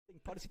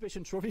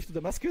participation trophy to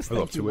Damascus. I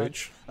love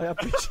 2H. I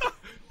appreciate.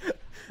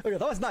 Okay,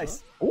 that was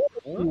nice.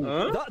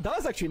 That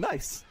was actually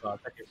nice.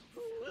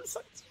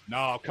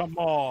 No, come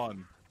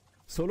on.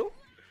 Solo?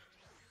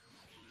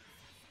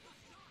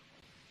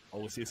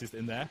 Oh, see assist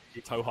in there.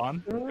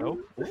 Tohan. Go.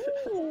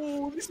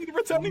 Ooh, this nigga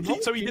returning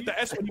kick. So he hit the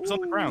S when he was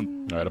on the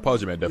ground. Alright,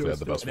 Apology Man definitely had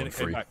the best And then one it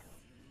came free. back.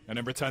 And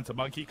then return to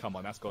Monkey. Come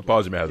on, that's gone.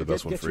 Apology Man had the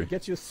best one free.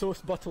 Get your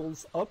sauce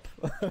bottles up.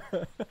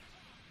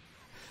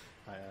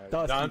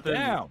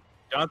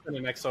 Jonathan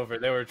and Xover,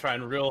 they were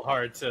trying real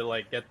hard to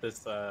like get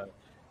this a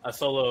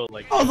solo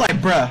like. I was like,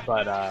 bruh.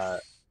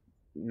 But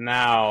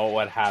now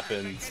what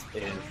happens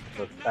is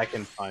the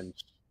second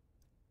punch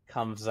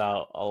comes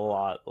out a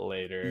lot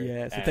later.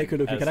 Yeah, so take a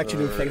look. You can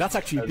actually reflect. That's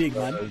actually big,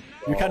 man.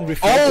 You can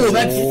reflect. Oh,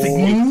 that's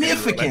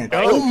significant.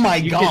 Oh my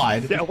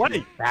god. Get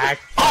away.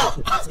 Back.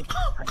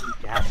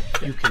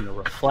 You can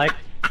reflect.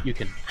 You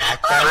can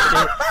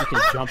backdash it. You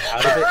can jump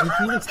out of it. And you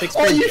can even stick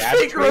you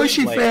fake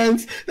Roshi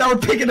fans that were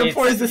picking up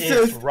for his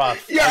assist. It's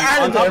rough. You're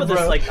out of there,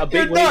 bro. Like a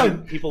big way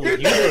people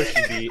would use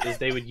Roshi B is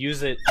they would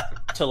use it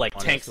to like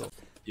tank.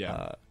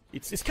 Yeah.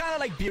 It's kind of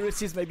like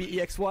Beerus's maybe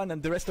EX1,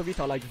 and the rest of it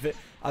are like that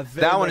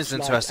one is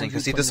interesting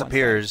because he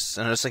disappears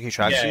and just like he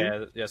tracks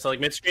you. Yeah. So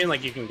like mid screen,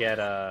 like you can get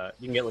like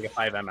a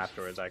 5M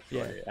afterwards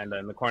actually, and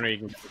in the corner you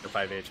can get the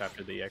 5H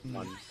after the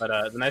EX1.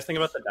 But the nice thing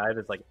about the dive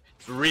is like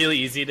it's really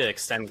easy to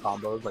extend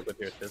combos like with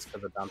your assist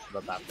because it bounces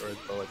up afterwards.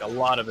 So like a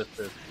lot of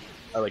assists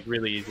are like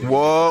really easy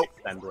to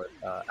extend with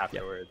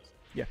afterwards.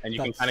 Yeah. And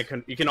you can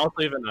you can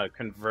also even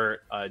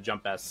convert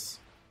jump S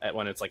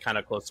when it's like kind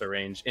of closer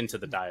range into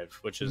the dive,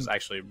 which is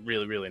actually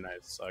really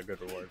nice. Good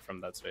reward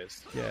from that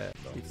space. Yeah.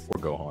 Or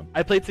Gohan.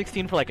 I played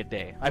 16 for like a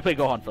day. I played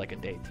Gohan for like a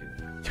day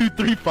too. 2,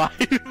 3, 5.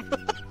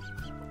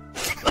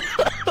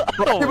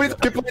 Everybody's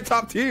playing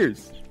top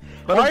tiers.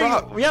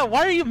 Why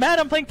are you mad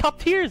I'm playing top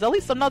tiers? At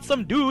least I'm not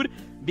some dude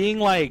being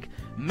like,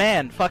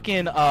 man,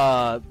 fucking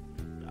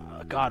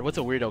God, what's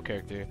a weirdo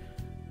character?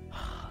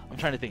 I'm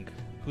trying to think.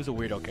 Who's a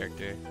weirdo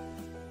character?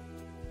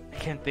 I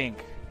can't think.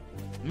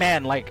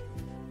 Man, like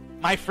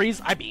my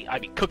Frieza, I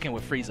be cooking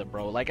with Frieza,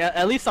 bro. Like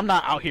at least I'm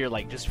not out here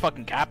like just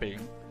fucking capping,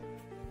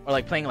 or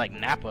like playing like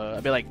Nappa.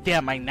 I'd be like,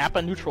 damn, my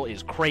Nappa neutral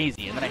is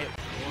crazy, and then I hit.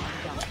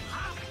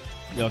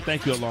 Yo,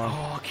 thank you, Alarm.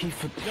 Oh,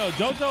 Keith. Yo,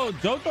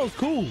 Jojo's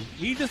cool.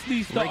 He just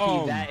needs to.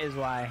 Ricky, that is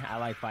why I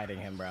like fighting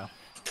him, bro.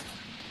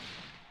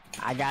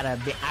 I gotta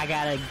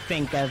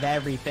think of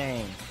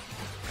everything.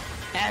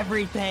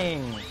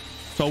 Everything.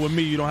 So with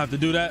me, you don't have to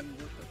do that.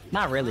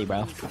 Not really,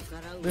 bro.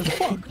 Then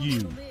fuck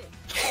you.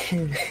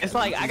 It's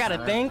like I gotta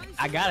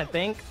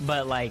think,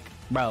 but like,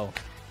 bro,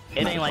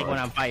 it ain't like when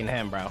I'm fighting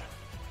him, bro.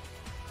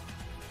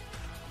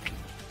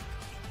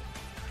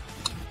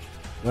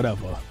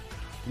 Whatever.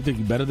 You think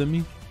you better than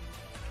me?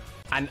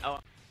 I know.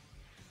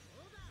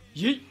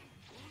 Yeet.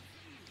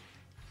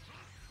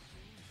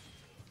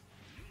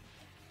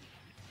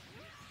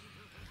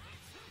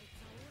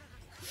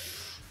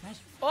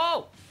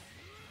 Oh!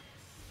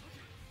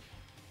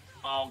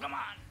 Oh, come on.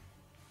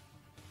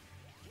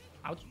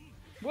 Ouch.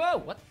 Whoa,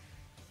 what?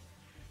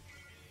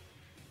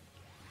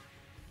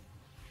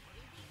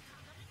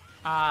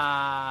 I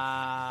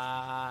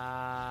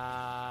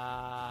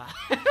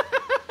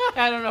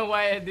don't know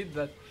why I did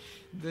that.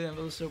 Damn,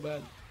 that was so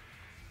bad.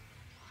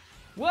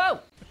 Whoa!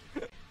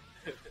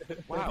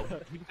 Wow,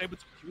 he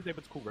was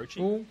able to call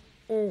Rochi.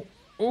 Ooh.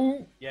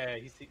 Yeah,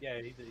 he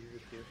did.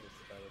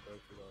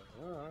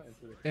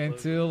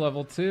 Into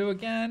level 2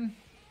 again.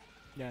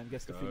 Yeah, and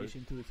gets the finish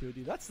into the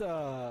 2D. That's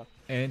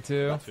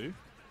Into.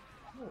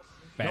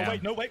 Bam.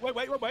 No, wait.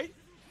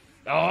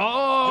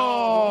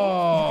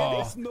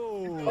 Oh!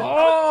 No.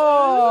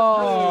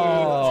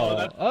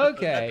 Oh!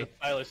 Okay.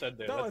 Stylish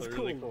ending. That's a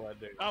really cool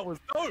ending. That was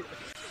dope.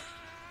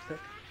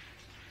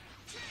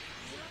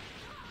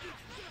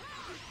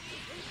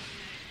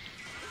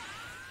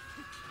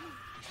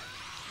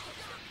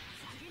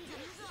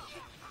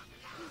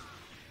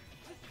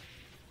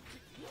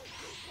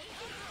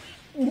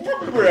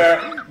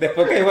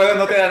 Después que el juego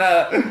no te da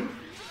nada.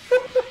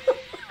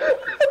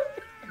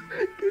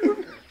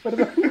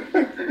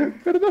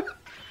 Perdón.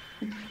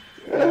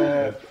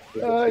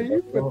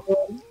 Ay,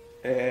 perdón.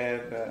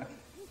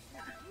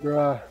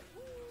 Bruh,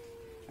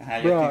 I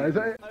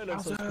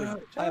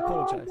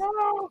apologize.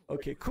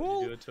 Okay,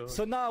 cool.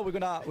 So now we're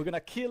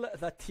gonna kill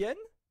that Tien.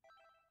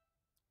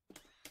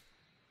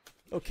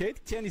 Okay,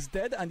 Tien is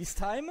dead, and it's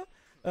time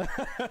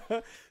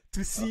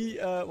to see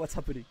what's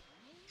happening.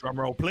 Drum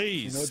roll,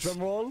 please. No drum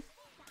roll.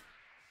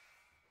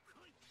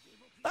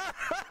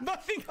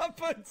 Nothing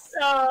happens.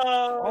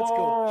 No. Let's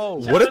go.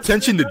 What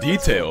attention to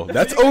detail.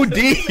 That's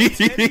OD.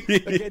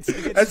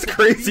 That's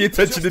crazy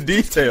attention to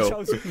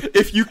detail.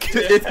 If you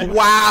can,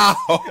 wow.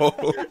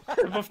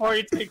 Before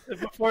it's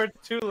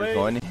too late.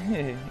 Tony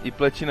e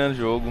platinando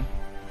o jogo.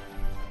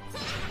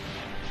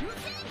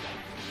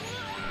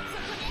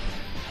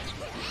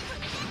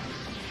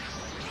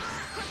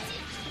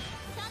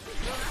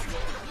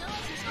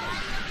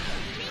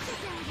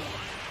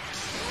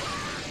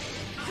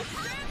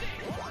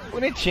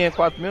 Bonitinha,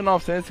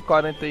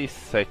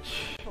 4.947.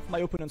 my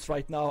opponents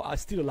right now are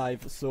still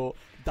alive, so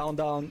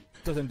down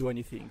doesn't do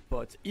anything.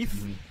 But if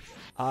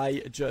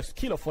I just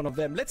kill off one of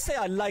them, let's say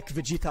I like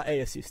Vegeta A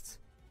assist,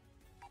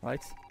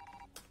 right?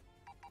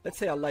 Let's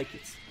say I like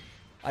it.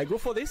 I go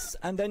for this,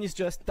 and then it's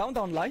just down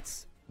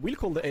lights, we'll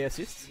call the A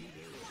assist.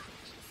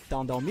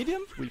 Down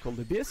medium, we'll call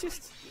the B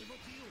assist.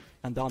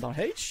 And down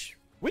H,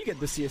 we'll get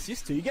the C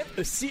assist, so you get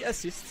a C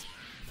assist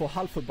for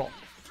half a bar.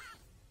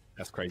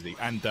 That's crazy,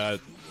 and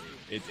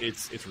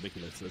it's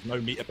ridiculous. There's no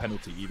meter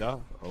penalty either.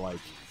 Like,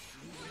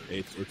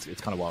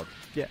 it's kind of wild.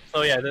 Yeah.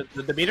 Oh yeah,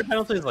 the meter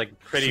penalty is like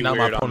pretty now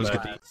weird my on opponents the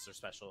get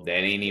special.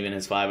 That ain't even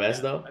his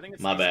 5S though? I think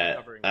it's My bad.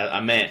 covering I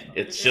the- meant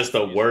it's just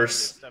a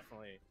worse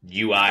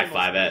UI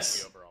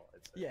 5S.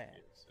 Yeah.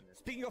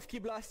 Speaking of Key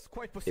Blast,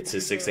 quite possible. It's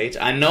his 6H.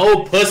 I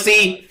know,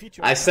 pussy!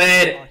 I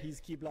said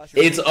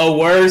it's a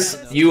worse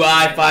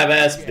UI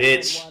 5S,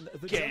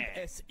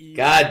 bitch.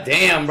 God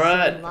damn,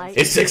 bruh.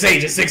 It's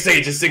 6H, it's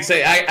 6H, it's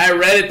 6H. I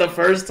read it the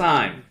first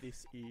time.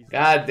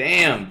 God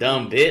damn,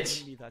 dumb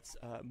bitch. That's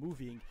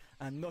moving,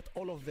 and not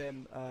all of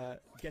them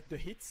get the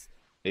hits.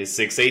 Is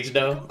 6H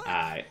though?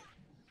 Alright.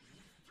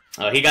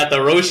 Oh, he got the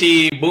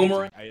Roshi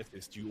boomerang. A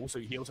assist. He also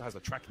has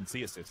a tracking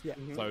C assist. Yeah.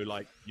 So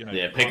like, you know.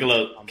 Yeah,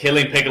 Piccolo,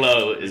 killing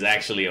Piccolo is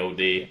actually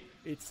OD.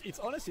 It's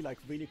honestly like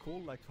really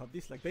cool, like to have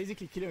this, like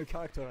basically killing a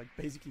character like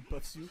basically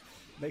buffs you,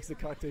 makes the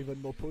character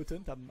even more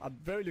potent. I'm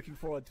very looking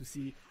forward to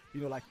see, you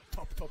know, like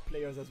top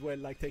players as well,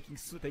 like taking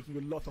a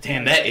lot of.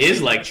 Damn, that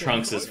is like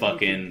Trunks'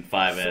 fucking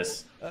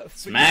 5S.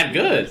 It's mad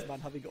good. Man,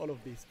 having all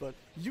of this, but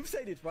you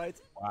said it right.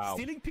 Wow.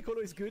 Stealing Piccolo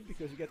is good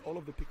because you get all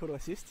of the Piccolo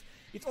assists.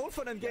 It's all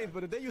fun and games, but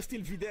the day you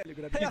steal Videl, you're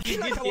gonna be. Hey, I feel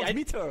like I want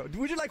meter.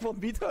 Would you like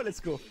want meter? Let's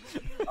go.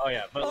 Oh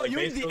yeah, but oh, like,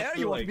 you're in the air.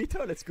 You want like...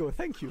 meter? Let's go.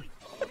 Thank you.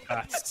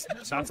 That's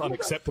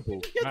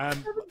unacceptable,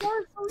 man.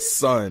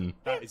 Son.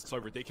 That is so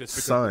ridiculous.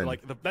 Because, Son.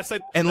 like,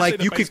 and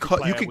like you could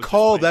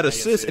call that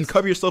assist and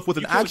cover yourself with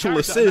an actual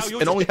assist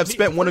and only have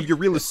spent one of your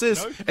real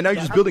assists, and now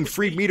you're just building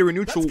free meter and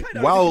neutral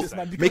while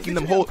making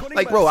them hold.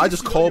 Like, bro, I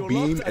just call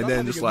beam and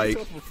then just like,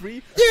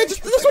 yeah,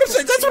 just, that's what I'm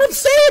saying. That's what I'm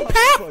saying,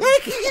 Pap.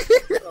 Like,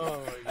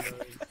 oh my God.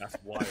 That's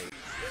wild.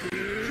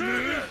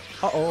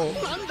 Oh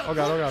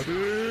god, oh god.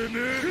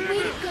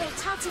 Way to go,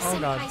 Tatsu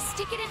Senpai.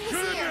 Stick it in his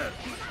ear.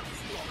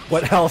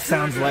 What hell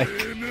sounds like?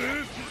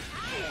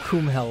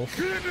 Coom hell.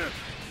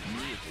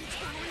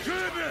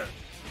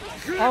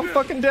 I'm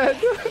fucking dead.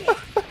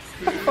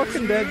 I'm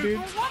fucking dead, dude.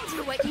 I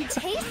wonder what you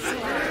taste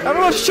like.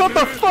 Everyone shut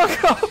the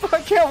fuck up!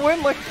 I can't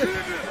win like this.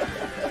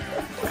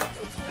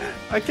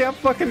 I can't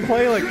fucking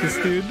play like this,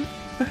 dude.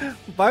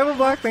 Bible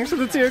Black, thanks for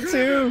the tier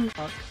 2!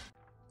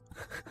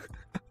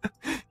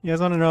 You guys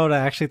want to know what I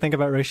actually think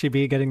about Roshi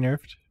B getting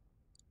nerfed?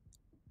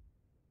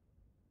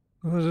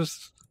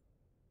 This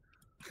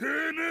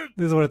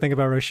is what I think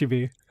about Roshi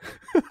B.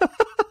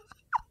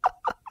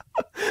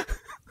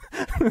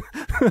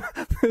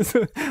 This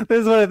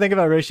is what I think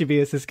about Roshi B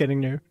assist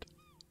getting nerfed.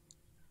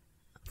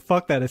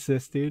 Fuck that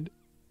assist, dude.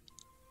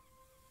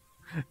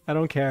 I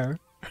don't care.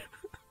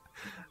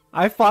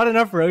 I fought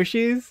enough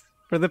Roshis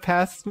for the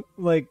past,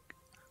 like,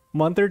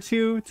 month or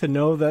two to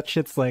know that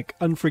shit's, like,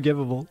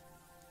 unforgivable.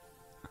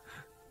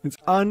 It's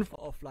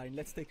offline.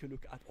 Let's take a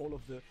look at all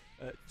of the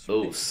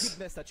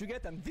goodness that you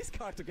get, and this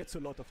character gets a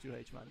lot of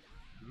 2H, man.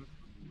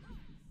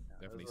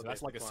 Definitely. So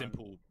that's like a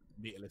simple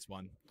meterless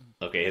one.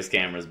 Okay, his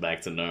camera's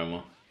back to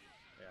normal.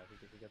 Yeah, I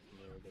think if we get some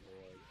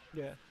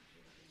Yeah.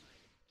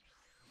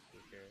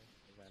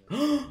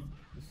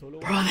 Bro,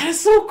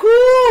 that's so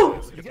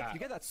cool! You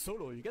get that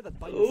solo, you get that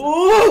bite.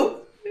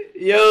 Ooh!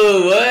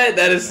 Yo, what?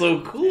 That is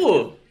so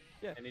cool!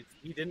 Yeah, and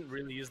he didn't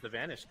really use the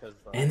vanish because.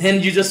 And then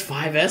you just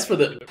 5S for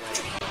the.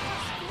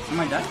 Am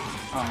I dead?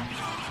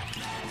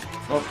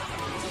 Oh.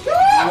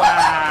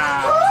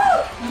 Wow!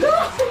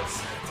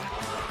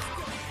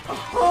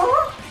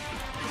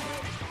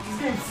 This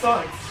game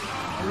sucks.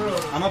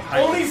 I'm a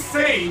pilot. Only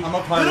say I'm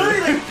a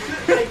pilot.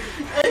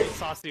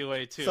 Saucy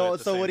way too.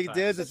 So what he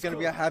did is gonna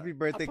be a happy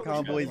birthday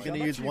combo. He's gonna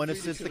use one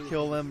assist to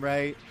kill him,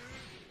 right?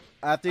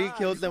 After he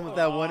kills them with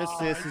that one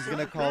assist, he's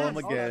gonna call him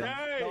again.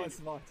 No,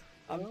 it's not.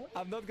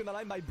 I'm not gonna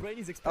lie, my brain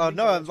is Oh expanding.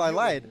 no, I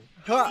lied.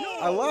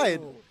 I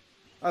lied.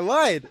 I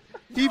lied.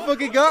 He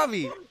fucking got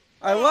me.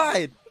 I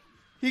lied.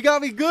 He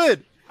got me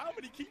good. How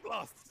many key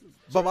blasts?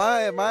 But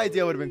my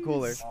idea would have been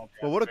cooler.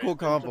 But what a cool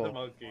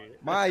combo.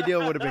 My idea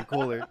would have been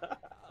cooler.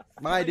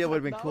 My idea would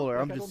have been cooler.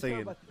 I'm just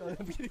saying.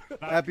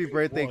 Happy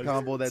birthday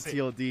combo that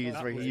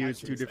TLDs where he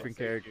used two different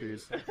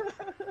characters.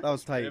 That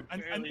was tight.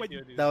 And wait,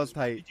 That was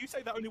tight. did you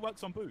say that only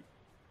works on boot?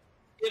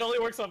 It only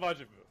works on Majin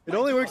Buu. It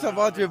only works on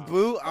Majin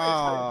Buu?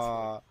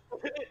 Aww.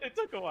 It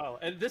took a while.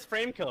 And this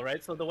frame kill,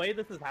 right? So the way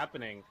this is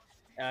happening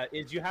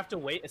is you have to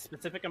wait a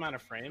specific amount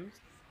of frames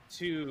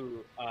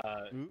to...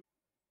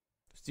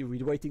 Still,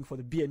 we're waiting for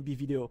the BNB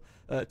video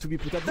to be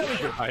put up. There we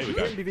go.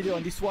 BNB video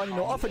on this one, you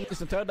know, often it's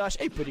a third dash,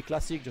 a pretty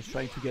classic, just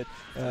trying to get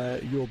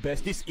your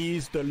best. This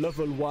is the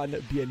level 1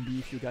 BNB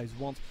if you guys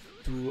want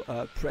to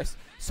press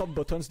some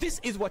buttons. This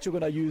is what you're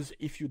gonna use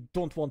if you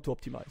don't want to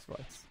optimize,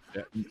 right?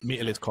 Yeah,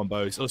 meterless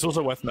combos. So it's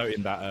also worth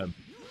noting that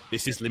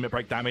this is limit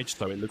break damage,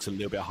 so it looks a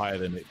little bit higher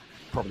than it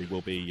probably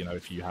will be, you know,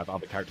 if you have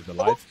other characters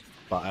alive.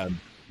 But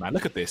man,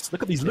 look at this.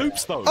 Look at these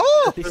loops, though.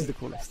 Oh, this is the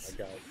coolest.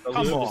 Come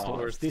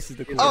on. This is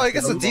the coolest. Oh, I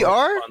guess a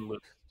DR. Fun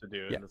loops to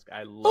do. Yeah.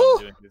 I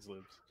love doing these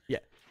loops. Yeah,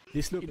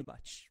 this loop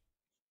much.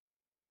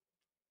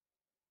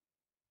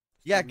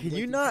 Yeah, can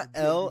you not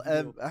L?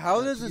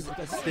 How does this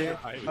stair?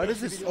 How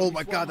does this? Oh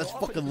my God, that's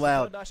fucking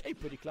loud.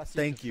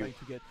 Thank you.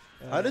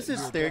 How does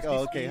this stair?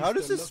 Oh, okay. How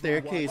does this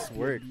staircase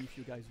work? If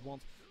you guys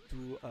want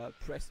to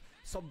press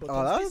some Oh,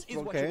 buttons, that's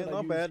okay.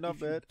 Not bad. Not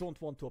bad.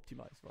 Don't want to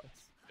optimize, right?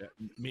 Yeah,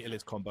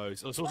 meterless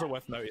combos. It's also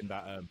worth noting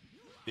that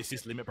this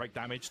is limit break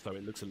damage, so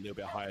it looks a little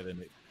bit higher than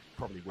it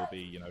probably will be,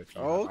 you know, if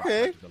you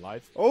okay.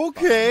 alive.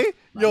 Okay.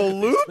 But, Yo,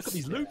 man, loops. Look at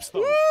these loops, though.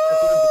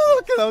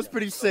 Okay, that was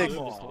pretty sick.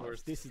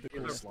 This is the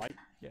coolest.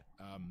 Yeah.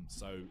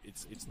 So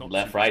it's not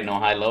Left, right, no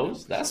high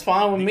lows. That's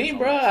fine with me,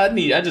 bro. I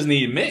just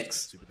need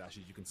mix. Super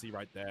dashes. You can see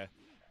right there.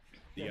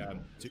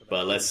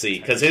 But let's see,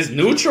 because his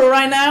neutral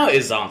right now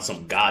is on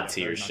some god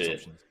tier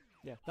shit.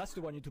 Yeah, that's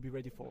the one you need to be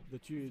ready for. The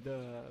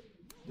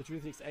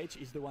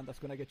 36H is the one that's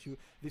gonna get you.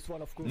 This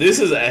one, of course. This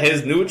is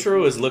his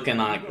neutral is looking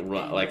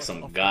like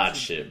some god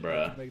shit,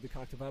 bro. Make the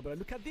character viable. And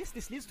look at this.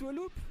 This leads to a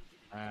loop.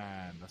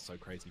 And that's so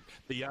crazy.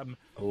 The jump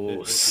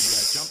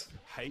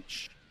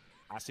H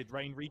acid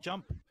rain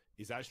re-jump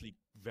is actually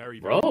very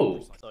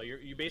bro. So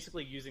you're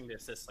basically using the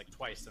assist like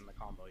twice in the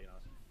combo, you know,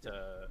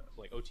 to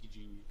like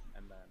OTG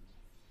and then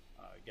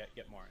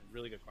get more.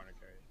 Really good corner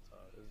carry. So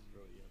this is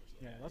really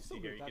yeah, that's so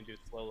here. good. You can do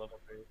slow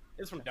level 3.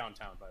 It's from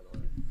downtown, by the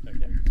way.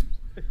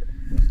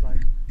 That's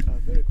like a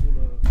very cool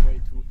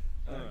way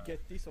to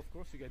get this. Of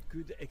course, you get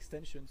good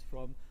extensions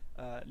from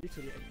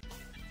literally anything.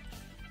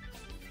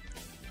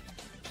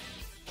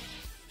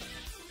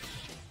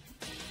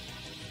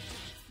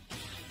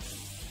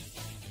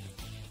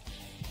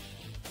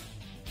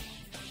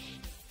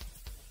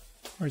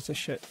 Where's this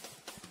shit?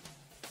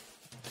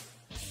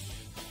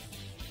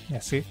 Yeah,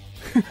 see?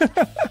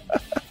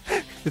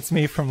 It's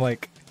me from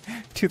like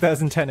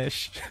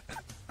 2010-ish.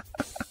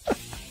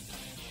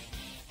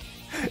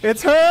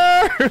 It's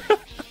her!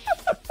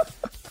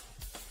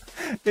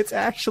 It's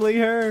actually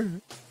her!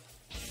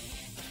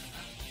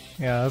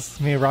 Yeah, that's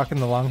me rocking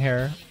the long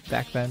hair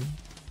back then.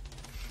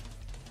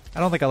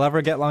 I don't think I'll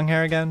ever get long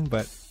hair again,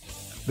 but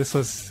this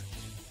was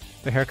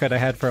the haircut I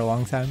had for a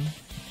long time.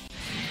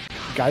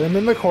 Got him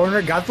in the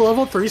corner, got the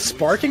level 3.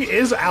 Sparking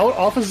is out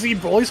off of Z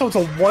Broly, so it's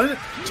a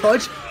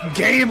one-touch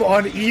game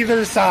on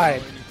either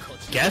side.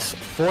 Guess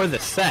for the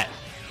set.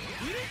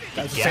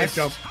 That's Guess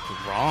jump.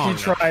 wrong.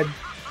 He tried.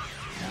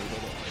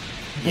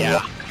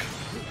 Yeah.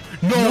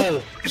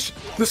 No!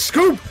 The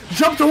scoop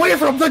jumped away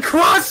from the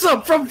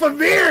cross-up from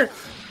Famir!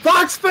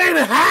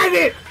 Boxfan had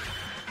it!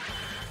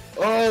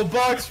 Oh,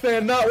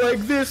 Boxfan, not like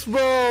this,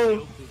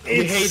 bro!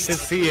 We hate to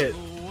see it.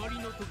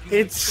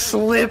 It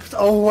slipped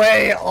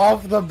away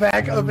off the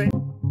back of it.